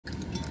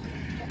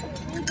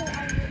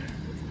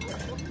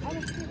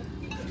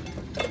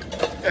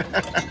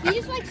He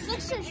just like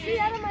sucks his feet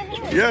out of my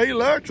hand. Yeah, he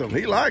likes them.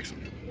 He likes them.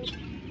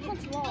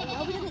 That's wrong. I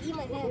hope he doesn't eat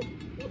my hand.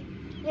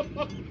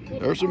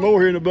 There's some more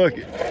here in the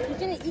bucket. He's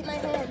gonna eat my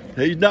hand.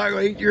 He's not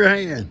gonna eat your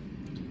hand.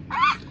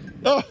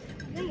 Oh,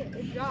 Dang it,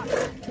 it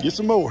dropped. get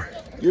some more.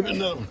 Give it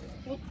another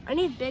one. I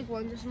need big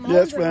ones. Small Yeah,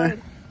 that's ones are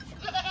fine.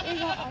 hard.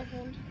 Here's our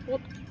iPhone.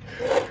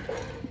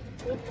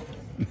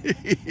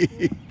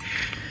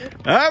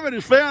 Ivan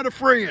has found a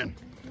friend.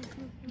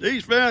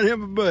 He's found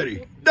him a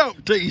buddy.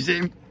 Don't tease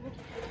him.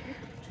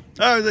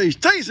 Oh, he's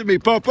teasing me,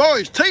 Papa.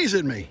 He's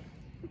teasing me.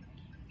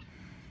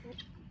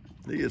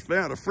 He has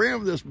found a friend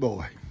with this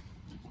boy.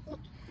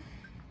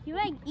 He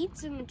like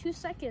eats him in 2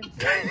 seconds.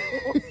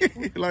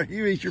 Like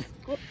you eat your,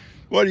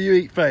 what do you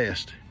eat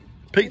fast?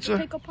 Pizza?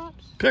 Pickle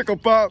Pops. Pickle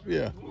pop?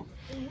 Yeah.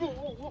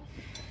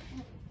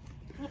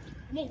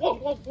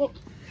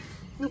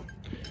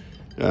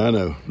 I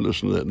know.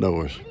 Listen to that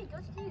noise.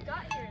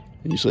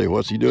 And you say,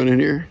 what's he doing in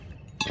here?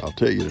 I'll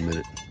tell you in a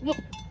minute.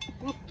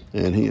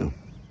 And him.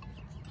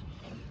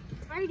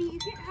 Heidi, you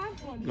can't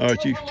have one. All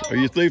right, are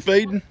you through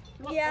feeding?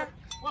 Yeah.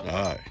 All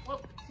right.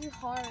 Too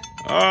hard.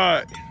 All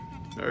right.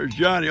 There's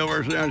Johnny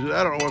over there saying,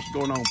 I don't know what's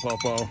going on,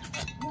 Pawpaw.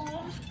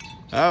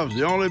 I was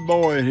the only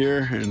boy in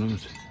here,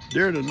 and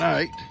during the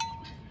night,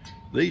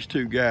 these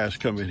two guys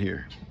come in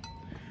here.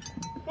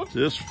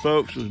 This,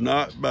 folks, was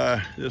not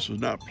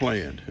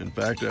planned. In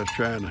fact, I was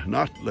trying to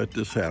not let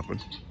this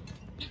happen.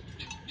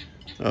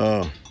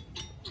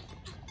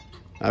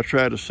 I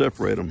tried to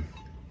separate them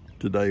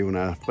today when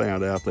I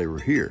found out they were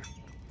here.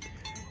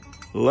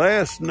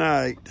 Last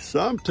night,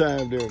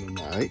 sometime during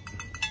the night,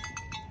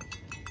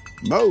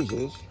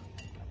 Moses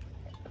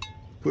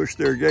pushed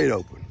their gate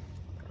open.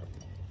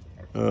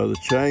 The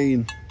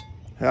chain,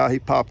 how he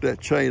popped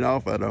that chain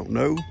off, I don't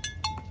know.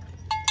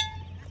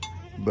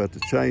 But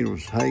the chain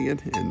was hanging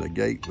and the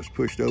gate was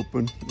pushed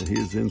open and he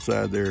was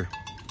inside their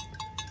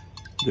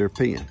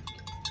pen.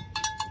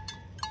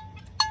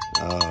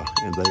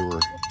 And they were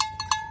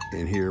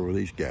in here with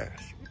these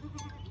guys.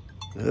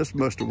 Now, this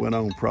must have went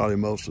on probably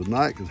most of the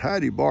night because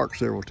Heidi barked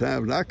several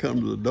times and I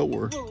come to the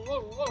door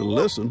to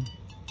listen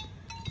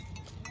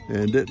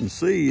and didn't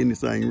see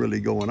anything really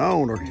going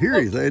on or hear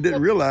anything. I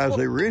didn't realize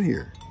they were in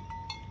here.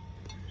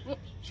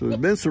 So there's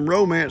been some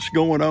romance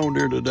going on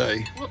there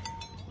today.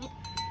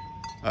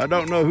 I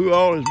don't know who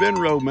all has been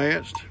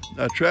romanced.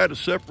 I tried to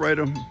separate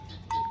them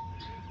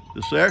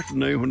this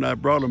afternoon when I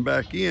brought them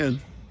back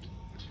in.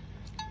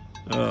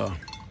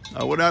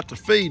 I went out to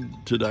feed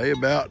today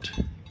about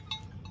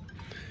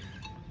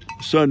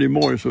Sunday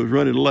morning, so it was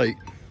running late.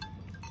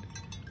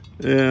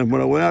 And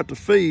when I went out to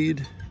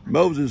feed,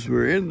 Moses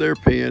were in their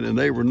pen and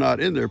they were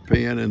not in their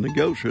pen, and the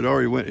goats had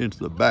already went into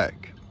the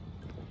back.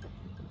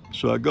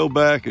 So I go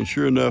back and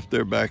sure enough,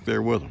 they're back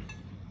there with them.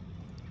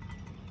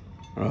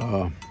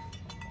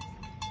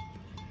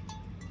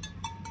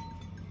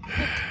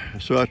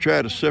 So I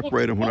tried to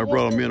separate them when I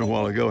brought them in a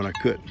while ago and I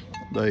couldn't.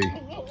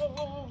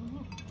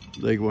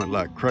 They went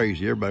like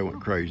crazy. Everybody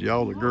went crazy.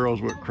 All the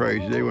girls went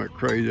crazy. They went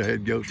crazy. I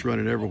had goats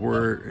running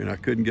everywhere and I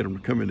couldn't get them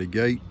to come in the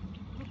gate.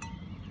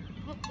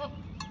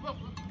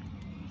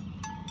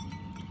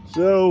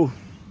 So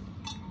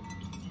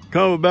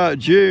come about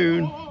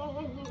June,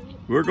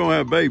 we're gonna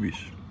have babies.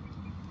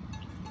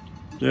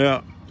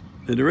 Now,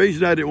 and the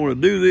reason I didn't want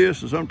to do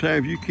this is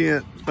sometimes you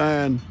can't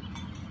find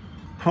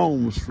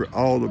homes for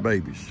all the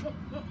babies.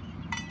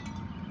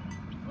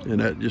 And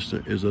that just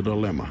is a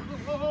dilemma.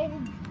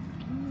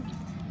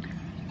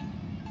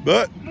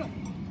 But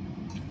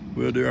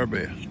we'll do our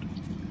best.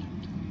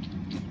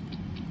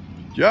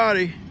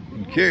 Johnny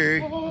and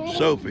Carrie,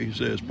 Sophie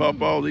says,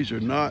 Papa,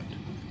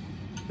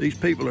 these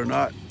people are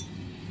not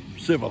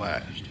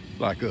civilized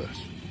like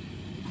us.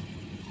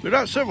 They're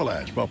not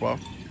civilized, Papa.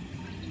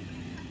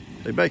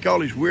 They make all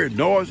these weird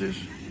noises.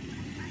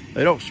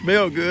 They don't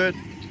smell good.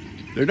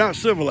 They're not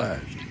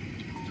civilized.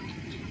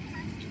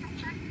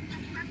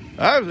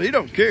 He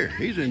don't care.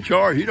 He's in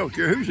charge. He don't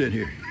care who's in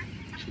here.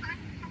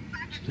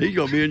 He's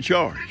gonna be in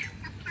charge.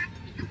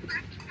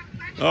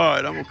 All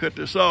right, I'm gonna cut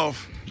this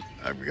off.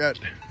 I've got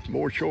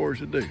more chores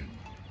to do.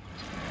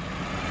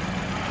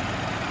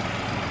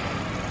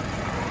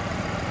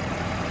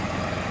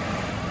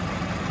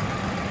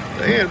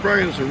 Dan's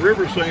bringing some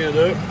river sand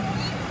up.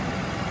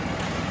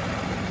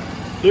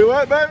 Do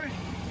what, baby?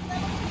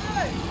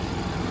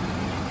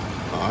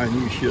 Oh, I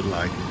knew she'd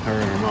like it, her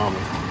and her mama.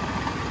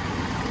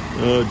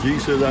 G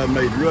says I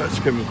made ruts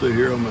coming through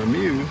here on my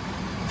mule,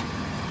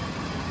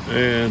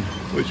 and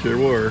which there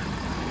were,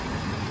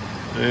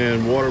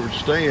 and water would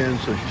stand.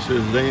 So she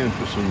says, Dan,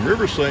 put some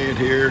river sand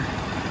here,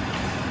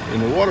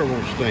 and the water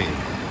won't stand.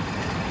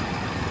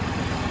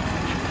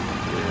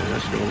 Yeah,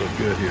 that's gonna look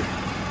good here.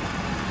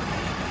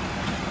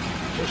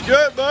 Looks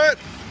good, bud.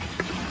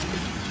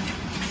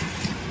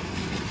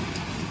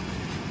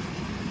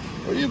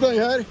 What do you think,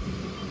 Heidi?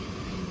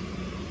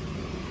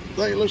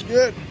 Think it looks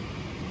good?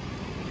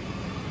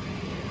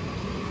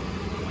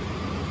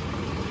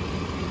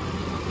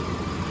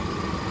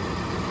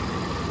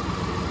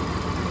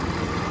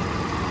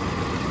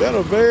 Been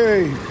a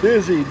very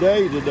busy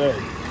day today.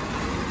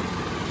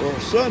 For a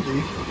Sunday,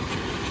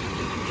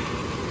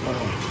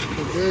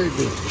 very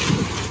busy.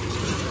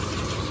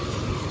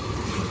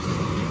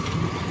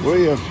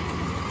 We have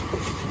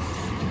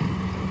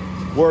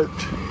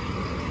worked.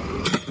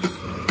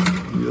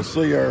 You'll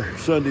see our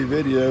Sunday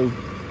video.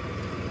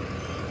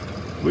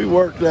 We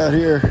worked out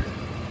here.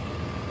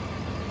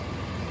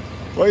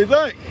 What do you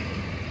think?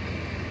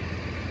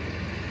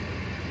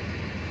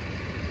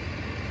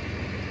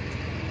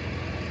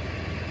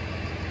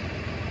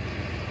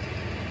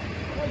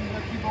 Well, you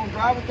gonna keep on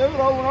driving through it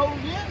over and over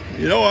again?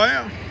 You know I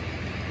am.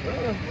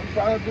 Well, we'll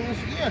try to do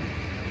this again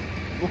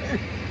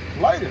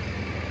later.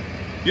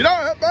 You know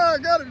how far I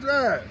gotta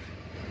drive.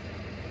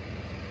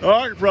 Oh,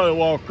 I could probably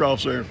walk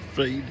across there and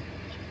feed.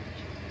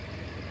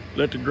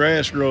 Let the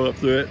grass grow up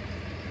through it.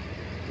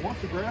 Once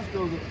the grass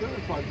grows up through it,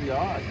 it'll probably be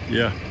all right.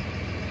 Yeah.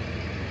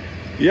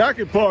 Yeah, I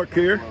can park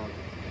here.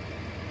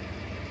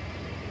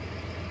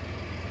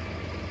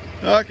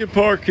 I can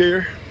park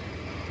here.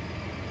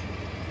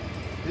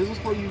 Is this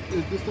where you,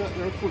 is this that,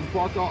 that's where you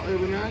park out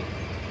every night?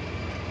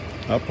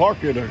 I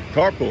park at a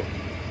carport.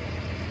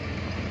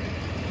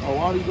 Oh,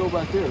 why do you go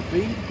back there? To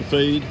feed? To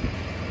feed,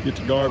 get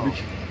the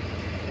garbage.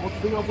 Why don't you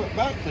feed off that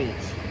back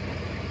fence?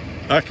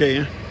 I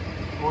can.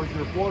 Or is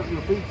your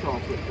feed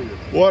trough up there?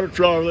 Water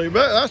trolley,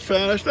 but that's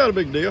fine. That's not a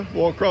big deal.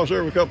 Walk across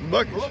there with a couple of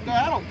buckets. Well, look,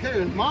 Dad, I don't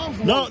care. Mom's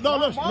the No, one. no,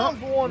 listen, Mom's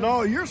the one.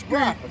 no, you're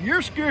scared.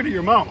 You're scared of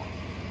your mama.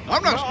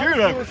 I'm not scared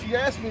of her. What she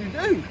asked me to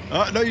do.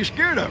 No, you're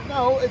scared of her.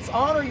 No, it's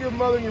honor your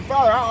mother and your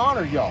father. I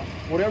honor y'all.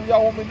 Whatever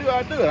y'all want me to do,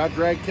 I do it. I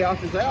drag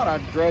couches out. I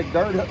drag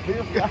dirt up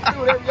here. I do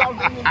whatever y'all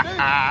need me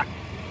to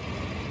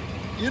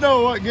do. You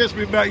know what gets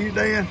me about you,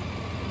 Dan?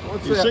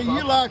 What's You that, see, Pop?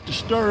 you like to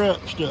stir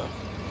up stuff.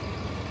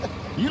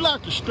 You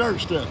like to stir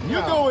stuff.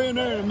 You'll go in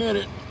there in a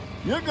minute.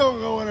 You're going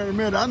to go in there in a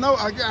minute. I know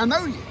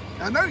you.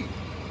 I know you.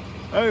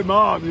 Hey,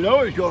 Mom, you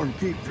know he's going to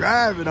keep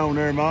driving on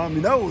there, Mom.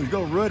 You know he's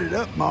going to rut it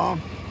up,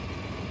 Mom.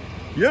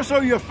 Just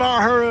so you'll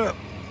fire her up.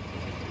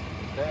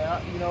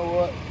 Dad, you know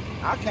what?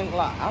 I can't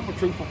lie. I'm a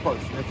truthful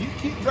person. If you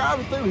keep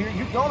driving through here,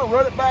 you're going to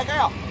run it back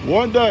out.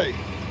 One day,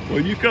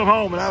 when you come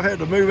home and I've had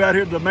to move out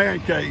here to the man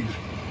cave,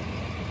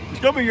 it's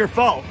going to be your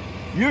fault.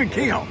 You and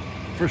Kim.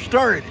 For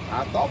stirring it.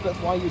 I thought that's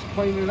why you was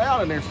cleaning it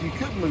out in there so you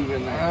could move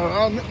in there.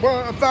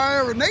 Well, if I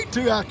ever need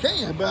to, I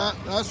can, but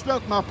that's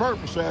not my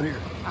purpose out here.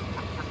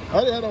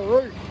 I had a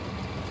roof.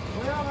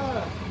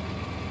 Well,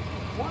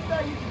 one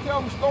day you can tell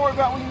them a story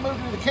about when you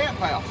moved to the camp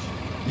house.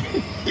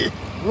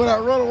 When I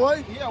run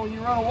away? Yeah, when you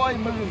run away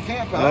and moved to the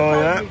camp house. Oh,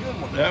 That'd be a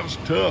good one. that was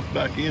tough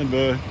back in,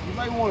 bud. You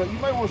may want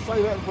to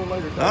say that for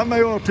later. I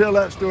may want to tell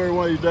that story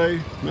one of these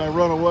days when I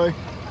run away.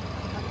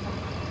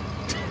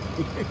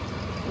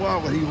 Why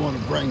would he want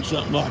to bring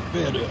something like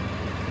that up?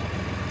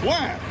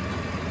 Why?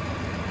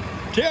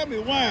 Tell me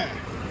why.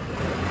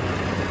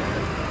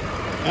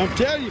 I'm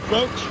telling you,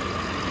 folks,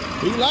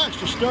 he likes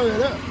to stir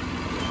it up.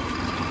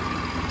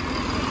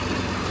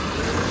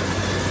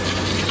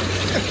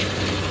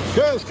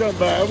 Cuz come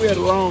by. We had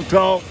a long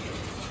talk.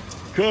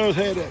 Cuz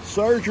had that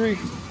surgery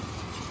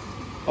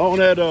on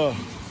that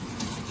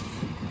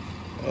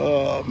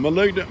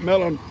malignant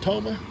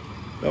melanoma,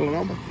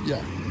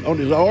 yeah, on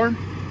his arm.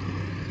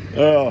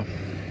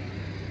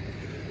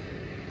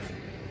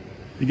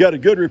 He got a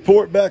good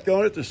report back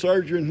on it. The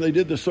surgeon, they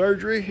did the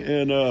surgery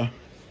and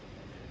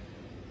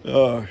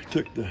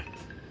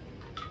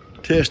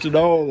tested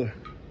all the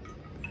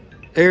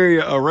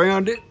area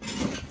around it,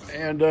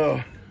 and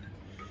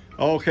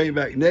all came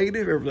back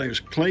negative.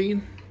 Everything's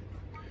clean.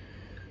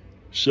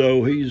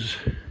 So he's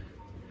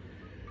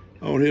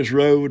on his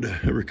road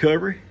to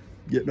recovery,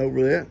 getting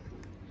over that.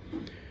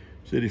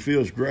 Said he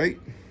feels great.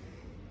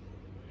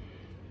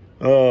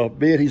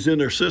 Being he's in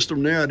their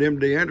system now at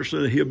MD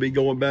Anderson, he'll be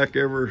going back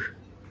every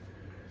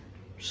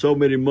so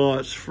many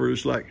months for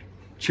his like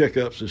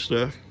checkups and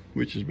stuff,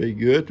 which is be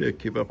good to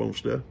keep up on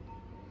stuff.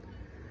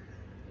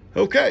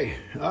 Okay,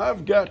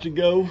 I've got to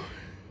go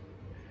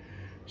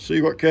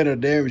see what kind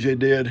of damage they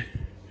did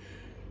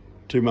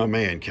to my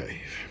man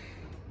cave.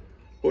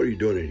 What are you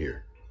doing in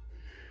here?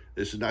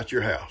 This is not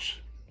your house.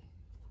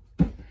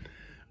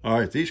 All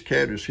right, these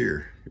cabinets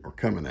here are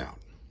coming out.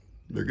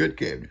 They're good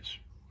cabinets.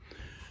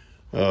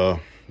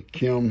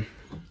 Kim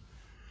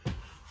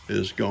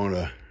is going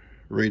to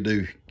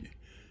redo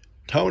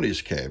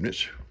Tony's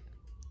cabinets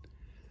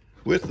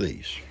with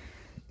these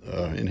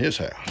in his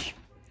house.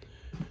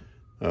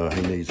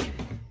 He needs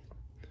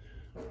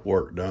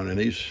work done,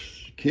 and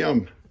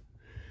Kim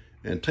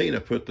and Tina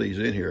put these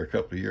in here a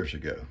couple of years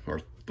ago,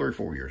 or 3 or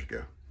 4 years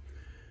ago,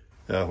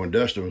 when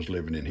Dustin was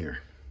living in here.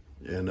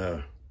 And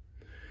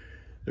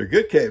they're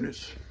good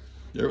cabinets.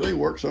 Everything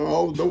works on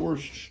all the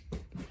doors,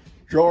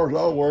 drawers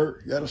all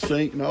work, got a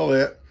sink and all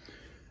that.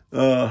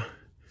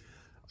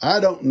 I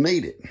don't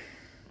need it.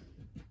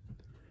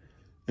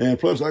 And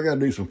plus I got to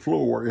do some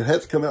floor work. It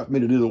has to come out for me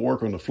to do the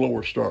work on the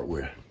floor to start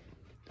with.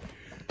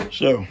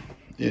 So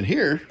in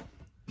here,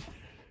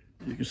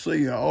 you can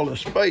see all the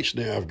space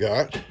now I've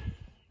got.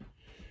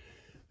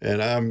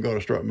 And I'm going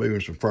to start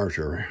moving some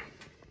furniture around.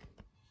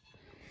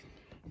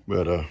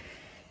 But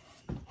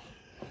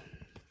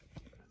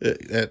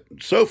That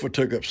sofa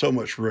took up so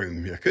much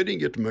room. I couldn't even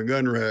get to my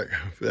gun rack.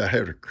 I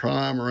had to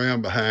climb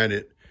around behind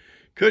it.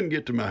 Couldn't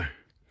get to my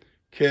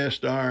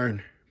cast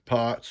iron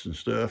pots and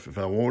stuff if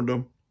I wanted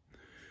them.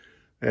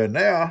 And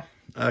now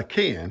I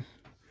can.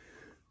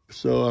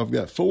 So I've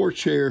got 4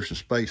 chairs to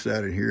space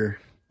out in here,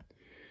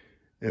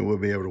 and we'll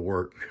be able to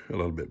work a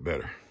little bit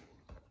better.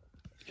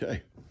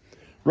 Okay.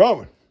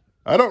 Roman,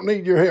 I don't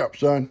need your help,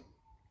 son.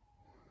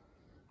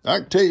 I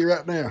can tell you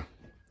right now,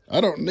 I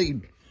don't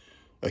need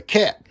a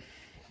cat.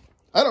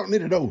 I don't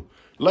need an old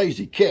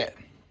lazy cat.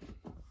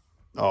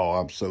 Oh,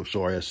 I'm so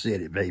sorry I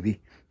said it, baby.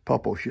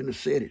 Papa shouldn't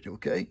have said it,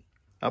 okay?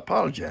 I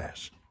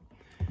apologize.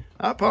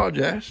 I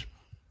apologize.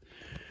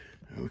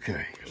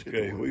 Okay.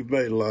 Okay, we've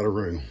made a lot of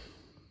room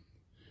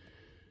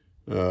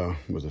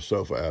with the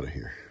sofa out of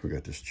here. We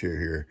got this chair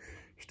here.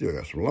 Still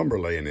got some lumber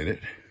laying in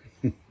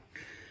it.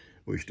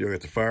 We still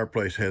got the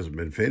fireplace, hasn't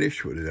been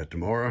finished. We'll do that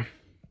tomorrow.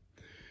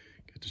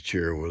 Get the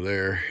chair over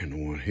there and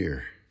the one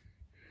here.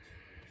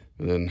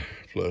 And then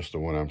plus the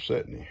one I'm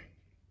sitting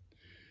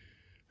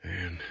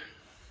in.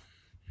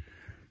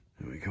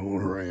 And we go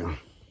on around.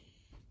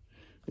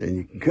 And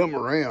you can come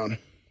around,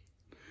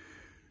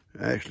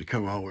 actually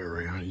come all the way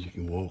around, and you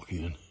can walk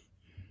in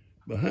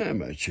behind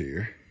my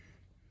chair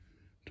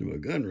to my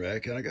gun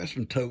rack. And I got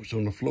some totes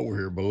on the floor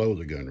here below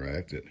the gun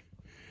rack that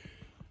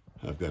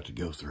I've got to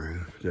go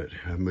through. That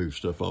I moved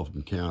stuff off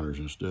the counters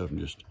and stuff and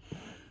just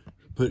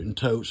put it in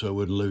totes so I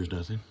wouldn't lose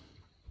nothing.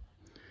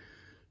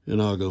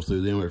 And I'll go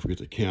through them after I get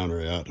the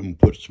counter out. I'm gonna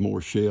put some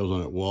more shelves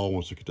on that wall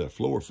once I get that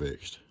floor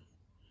fixed.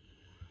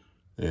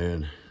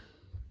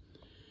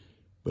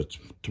 But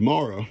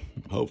tomorrow,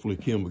 hopefully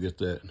Kim will get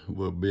that,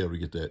 we'll be able to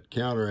get that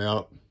counter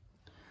out.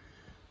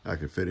 I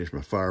can finish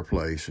my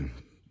fireplace and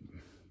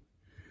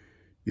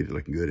get it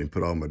looking good and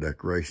put all my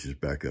decorations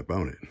back up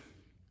on it.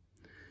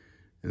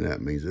 And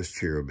that means this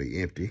chair will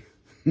be empty.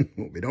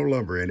 Won't be no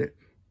lumber in it.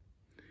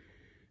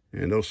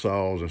 And those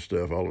saws and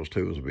stuff, all those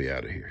tools will be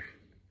out of here.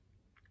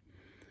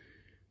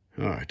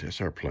 All right,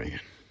 that's our plan.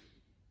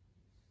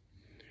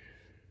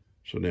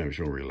 So now we're just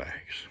gonna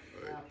relax.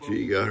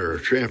 She got her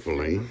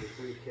trampoline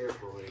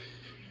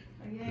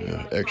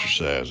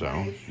exercise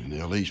on, and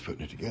Ellie's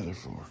putting it together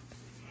for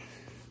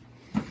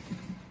her.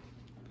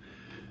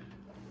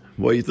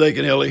 What are you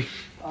thinking, Ellie?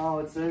 Oh,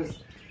 it says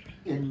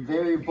in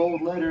very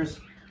bold letters,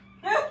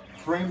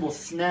 frame will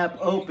snap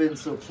open,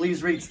 so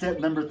please read step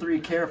number 3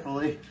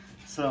 carefully.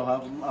 So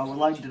I would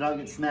like to not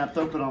get snapped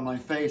open on my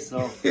face,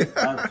 so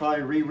I've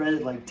probably reread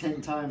it like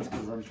 10 times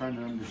because I'm trying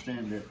to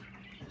understand it.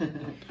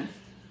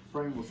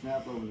 Frame will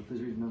snap open, so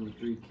please read number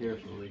 3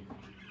 carefully.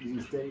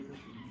 Using steady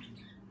pressure.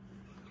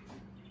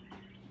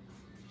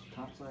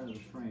 Top side of the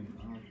frame.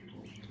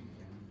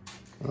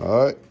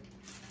 All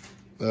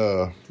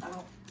right.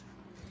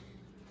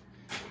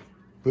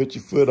 Put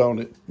your foot on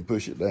it and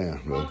push it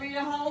down. You want me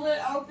to hold it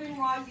open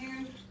while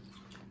you...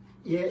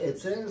 Yeah, it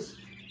says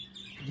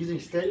using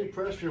steady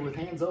pressure with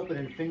hands open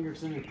and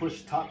fingers in to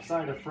push top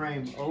side of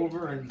frame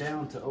over and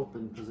down to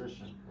open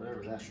position,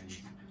 whatever that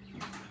means.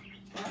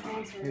 That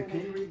means Here,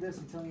 can you read this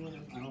and tell me what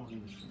I don't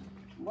understand?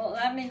 Well,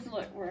 that means,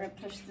 look, we're going to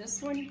push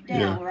this one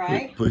down,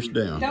 right? Push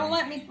down. Don't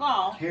let me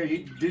fall. Here, you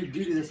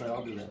do this side,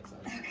 I'll do that side.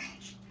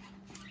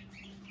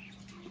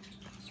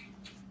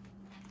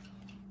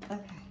 Okay.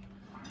 Okay.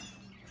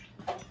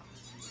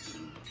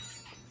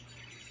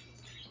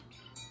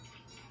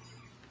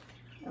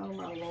 Oh,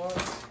 my Lord.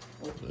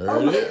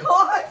 There it is.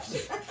 Gosh.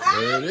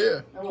 There it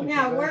is.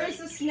 Now, where's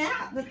the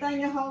snap? The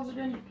thing that holds it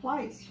into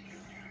place.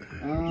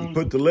 You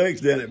put the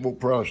legs down, it will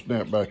probably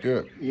snap back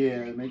up.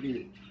 Yeah,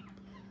 maybe.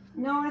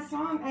 No, I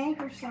saw him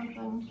anchor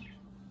something.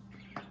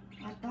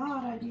 I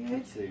thought I did.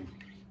 Let's see.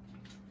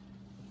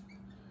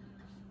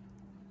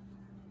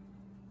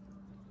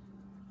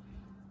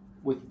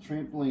 With the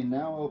trampoline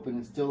now open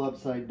and still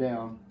upside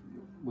down,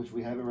 which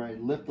we have it right,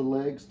 lift the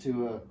legs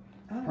to a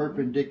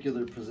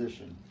perpendicular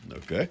position.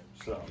 Okay.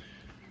 So.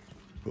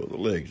 Pull the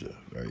legs up.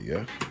 There you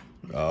go.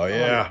 Oh,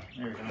 yeah.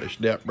 There you go. They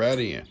snap right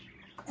in.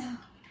 I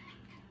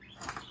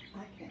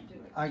can't do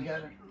it. I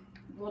got it.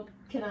 Well,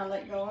 can I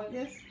let go of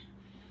this?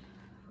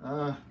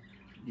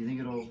 You think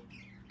it'll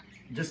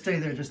just stay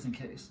there just in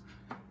case?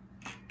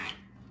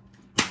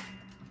 Oh,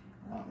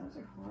 those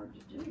are hard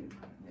to do.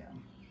 Yeah.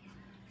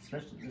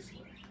 Especially this way.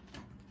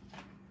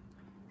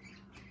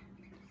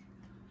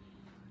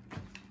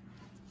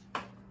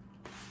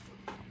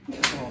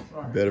 Oh,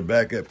 sorry. Better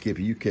back up,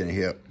 Kippy. You can't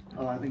help.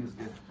 Oh, I think it's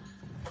good.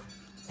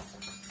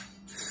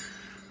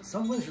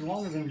 Some ways are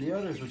longer than the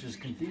others, which is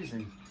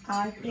confusing.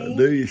 I think.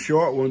 Do your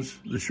short ones,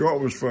 the short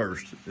ones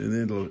first, and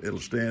then it'll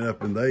stand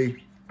up, and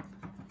they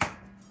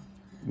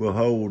will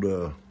hold.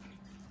 And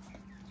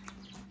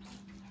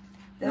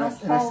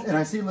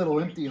I see a little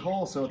empty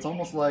hole, so it's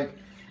almost like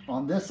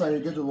on this side they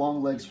did the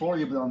long legs for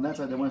you, but on that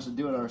side they want us to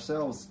do it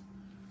ourselves.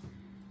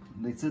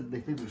 They said they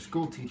think they're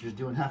school teachers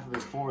doing half of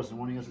it for us and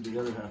wanting us to do the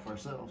other half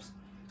ourselves.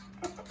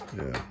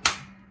 Yeah.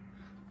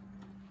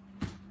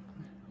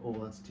 Oh,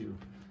 that's too.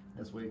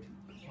 That's way too.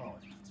 Oh.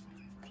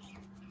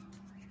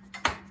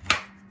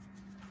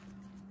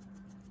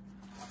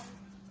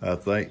 I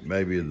think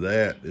maybe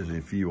that is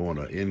if you want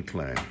to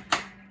incline.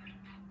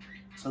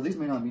 So these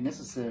may not be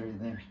necessary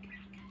then.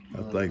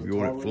 I think if you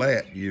want it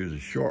flat, you use the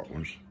short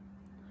ones.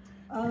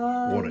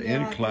 Want to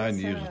incline,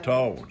 you use the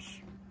tall ones.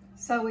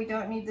 So we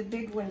don't need the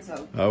big ones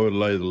open. I would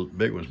lay the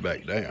big ones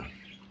back down,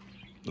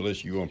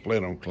 unless you want to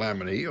plan on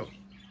climbing a hill.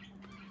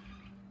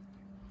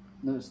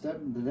 No, the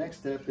next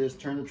step is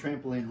turn the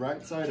trampoline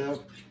right side up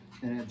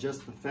and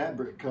adjust the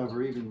fabric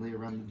cover evenly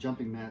around the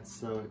jumping mats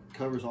so it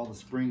covers all the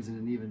springs in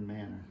an even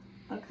manner.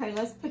 Okay,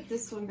 let's put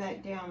this one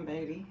back down,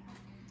 baby.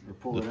 Or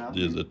pull it out.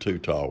 The two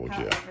tall ones,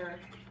 yeah. However,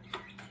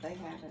 they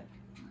have it.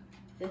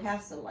 It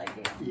has to lay down.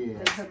 Yeah.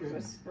 They hook to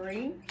a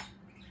spring.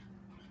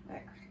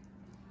 There.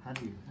 How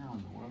in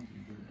the world do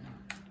you do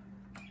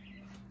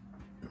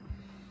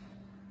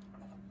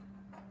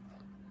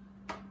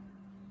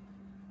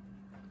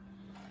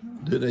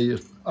that? Did they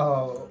just?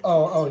 Oh,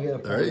 yeah.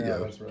 There you go.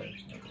 That's right.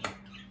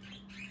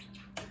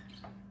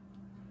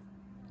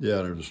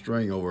 Yeah, there's a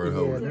string over it.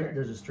 Yeah,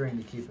 there's a string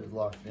to keep it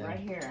locked in. Right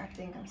here. I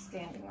think I'm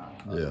standing on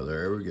it. Yeah,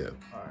 there we go.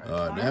 All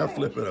All right, now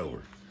flip it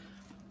over.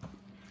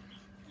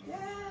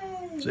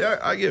 Yay! See,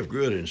 I give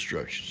good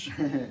instructions.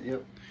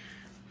 Yep.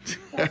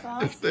 That's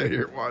awesome. Stay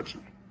here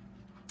watching.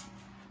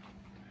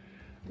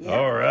 Yeah.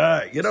 All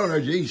right, get on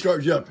there, Gigi.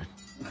 Start jumping.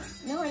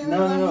 No, I don't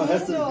No.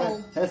 have It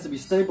handle. has to be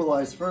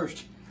stabilized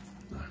first.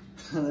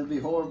 That'd be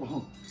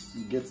horrible.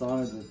 It gets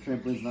on it, the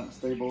trampoline's not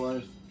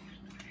stabilized.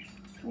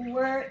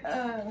 Where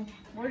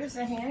does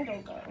the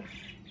handle go?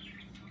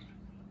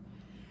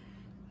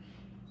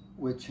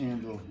 Which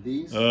handle?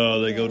 These?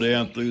 Oh, they go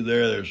down through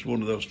there. There's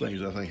one of those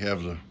things I think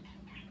has a.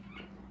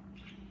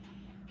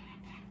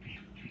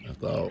 I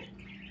thought.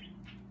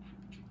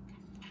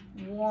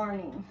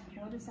 Warning.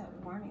 What does that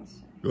warning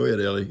say? Go ahead,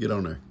 Ellie. Get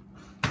on there.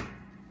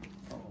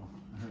 Oh,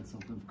 I heard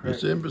something crack.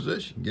 It's in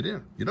position. Get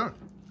in. Get on it.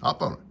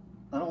 Hop on it.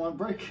 I don't want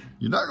to break.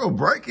 You're not gonna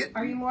break it.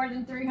 Are you more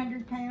than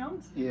 300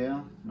 pounds?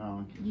 Yeah.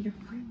 No. You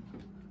don't break.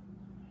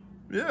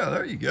 Yeah,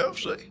 there you go.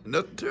 See,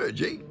 nothing to it,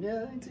 G. Yeah,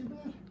 that ain't too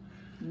bad.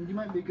 You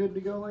might be good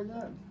to go like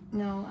that.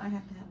 No, I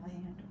have to have my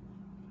handle.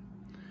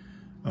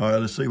 All right,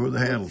 let's see where the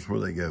handles, where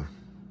they go.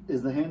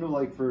 Is the handle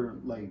like for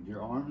like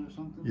your arms or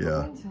something?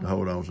 Yeah,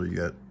 hold on. So you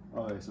got.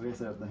 Okay, so we have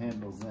to have the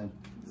handles then.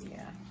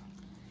 Yeah.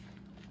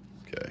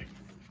 Okay.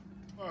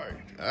 All right.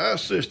 I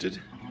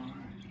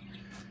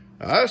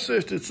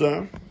assisted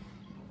some.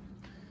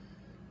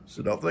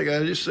 So don't think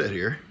I just sit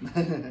here.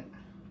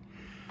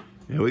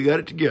 Yeah, we got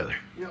it together.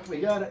 Yep,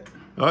 we got it.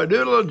 All right, do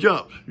a little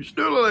jump. Just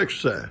do a little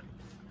exercise.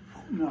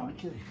 No, I'm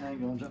kidding. I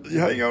ain't gonna jump. You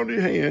hang on to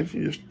your hands.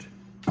 You just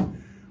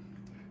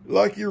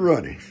like you're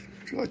running.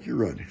 It's like you're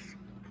running.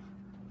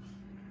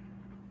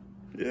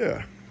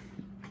 Yeah.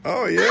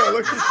 Oh yeah,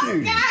 look at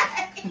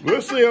you.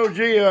 We'll see, OG.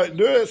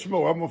 Do it some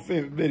more. I'm gonna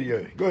film video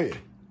it. Go ahead.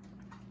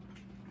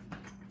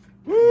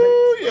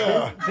 Woo,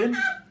 yeah.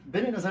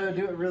 Benny knows how to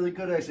do it really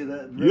good, actually.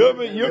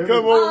 You'll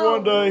come over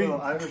one day.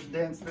 Irish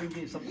dance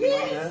thingy, something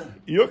like that.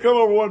 You'll come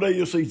over one day.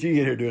 You'll see G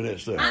in here doing that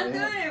stuff. I'm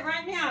doing it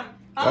right now.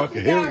 Off Okay,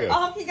 you here go. we go.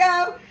 Off you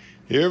go.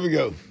 Here we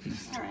go.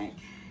 All right.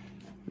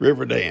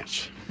 River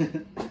dance.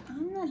 I'm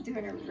not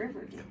doing a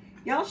river dance.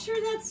 Y'all sure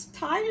that's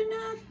tight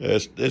enough?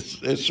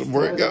 It's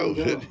where it goes.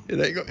 It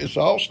ain't go, it's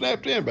all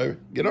snapped in, baby.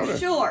 Get on there.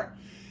 Sure.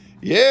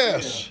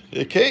 Yes.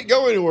 It can't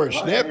go anywhere. It's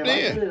snapped I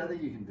in.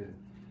 think you can do it.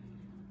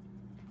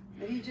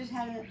 Have you just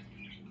had a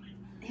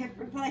hip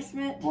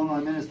replacement Well, no, I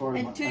meant as far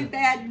as and two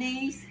bad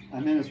knees? I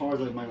meant as far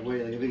as like my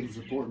weight. Like if he can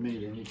support me,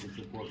 then he can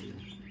support you.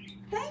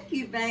 Thank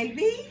you,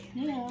 baby.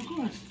 Yeah, of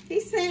course.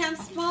 He's saying I'm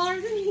smaller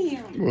than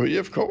him. Well, yeah,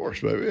 of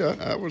course, baby.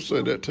 I would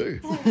say that too.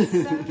 That is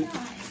so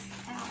nice.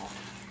 Ow.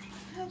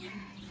 Okay.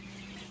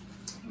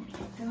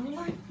 Go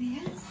like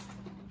this.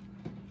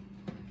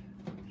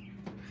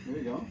 There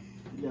you go.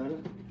 You got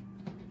it.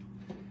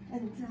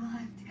 And then I'll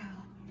have to go.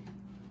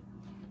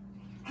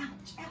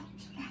 Ouch,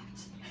 ouch,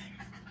 ouch.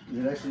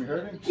 Did it actually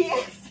hurt him?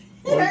 Yes.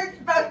 It hurts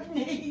both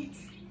knees.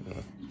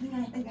 Then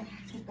I think I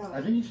have to go.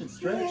 I think you should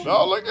stretch.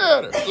 Oh, look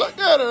at her. Look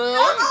at her,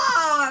 Ellie.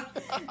 Stop!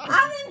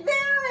 I'm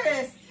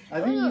embarrassed.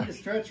 I think you need to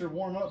stretch or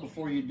warm up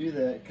before you do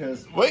that,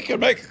 because We could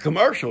make a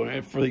commercial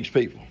for these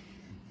people.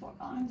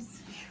 I'm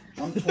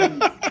I'm 20.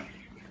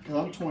 Because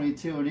I'm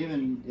 22, and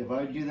even if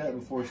I do that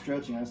before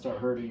stretching, I start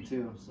hurting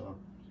too. So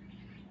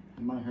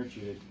it might hurt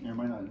you. It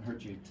might not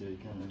hurt you to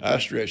kind of. I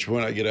stretch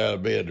when I get out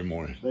of bed in the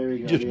morning. There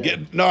you go.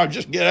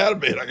 Just get out of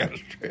bed. I got to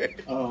stretch.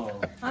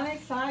 Oh. I'm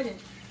excited.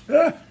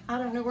 Ah. I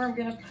don't know where I'm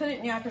going to put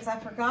it now because I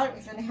forgot it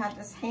was going to have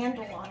this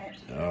handle on it.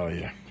 Oh,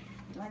 yeah.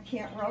 And I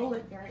can't roll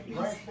it very easy.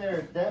 Right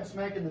there, dab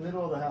smack in the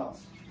middle of the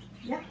house.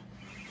 Yep.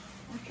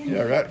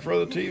 Yeah, right in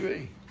front of the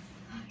TV.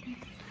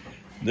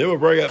 Then we'll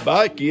bring that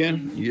bike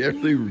in. You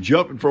have to be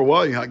jumping for a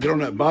while. You get on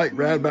that bike,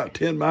 ride about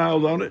 10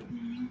 miles on it.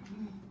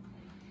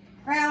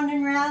 Round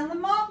and round the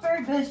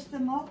mulberry bush, the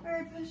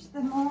mulberry bush,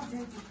 the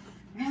mulberry bush.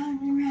 Round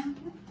and round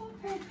the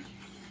mulberry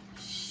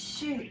bush.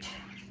 Shoot.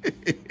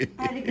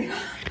 I had to go.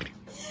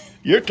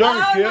 Your turn,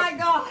 Oh Kip. my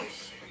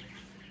gosh.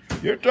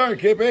 Your turn,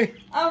 Kippy.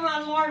 Oh my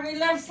Lord, we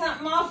left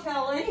something off,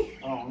 Ellie.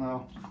 Oh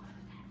no.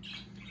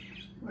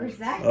 Where's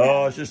that Oh,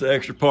 go? it's just an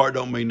extra part.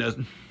 Don't mean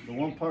nothing. The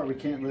one part we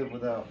can't live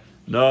without.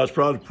 No, it's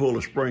probably to pull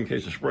the spring. In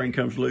case the spring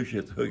comes loose, you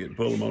have to hook it and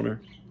pull them on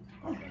there.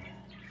 Okay.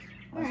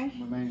 All right.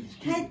 My man's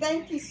Hey,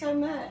 thank you so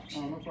much.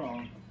 Oh, no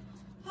problem.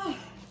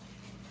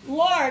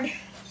 Lord.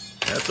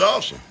 That's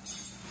awesome.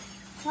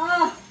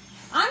 Oh,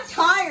 I'm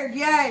tired,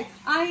 yay.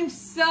 I am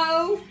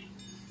so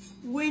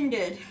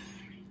winded.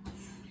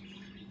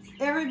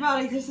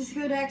 Everybody, this is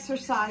good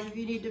exercise. If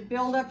you need to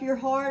build up your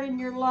heart and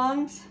your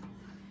lungs.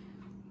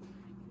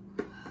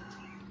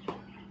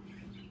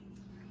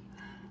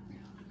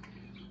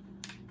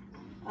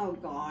 Oh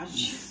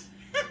gosh.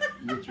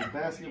 You get your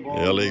basketball.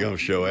 Ellie gonna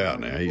show out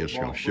now. He just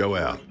gonna show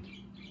out.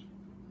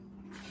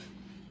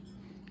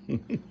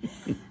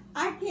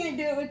 I can't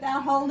do it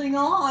without holding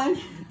on.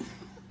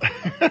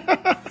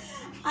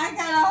 I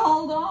gotta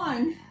hold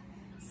on.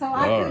 So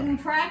I couldn't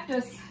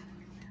practice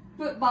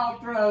football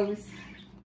throws.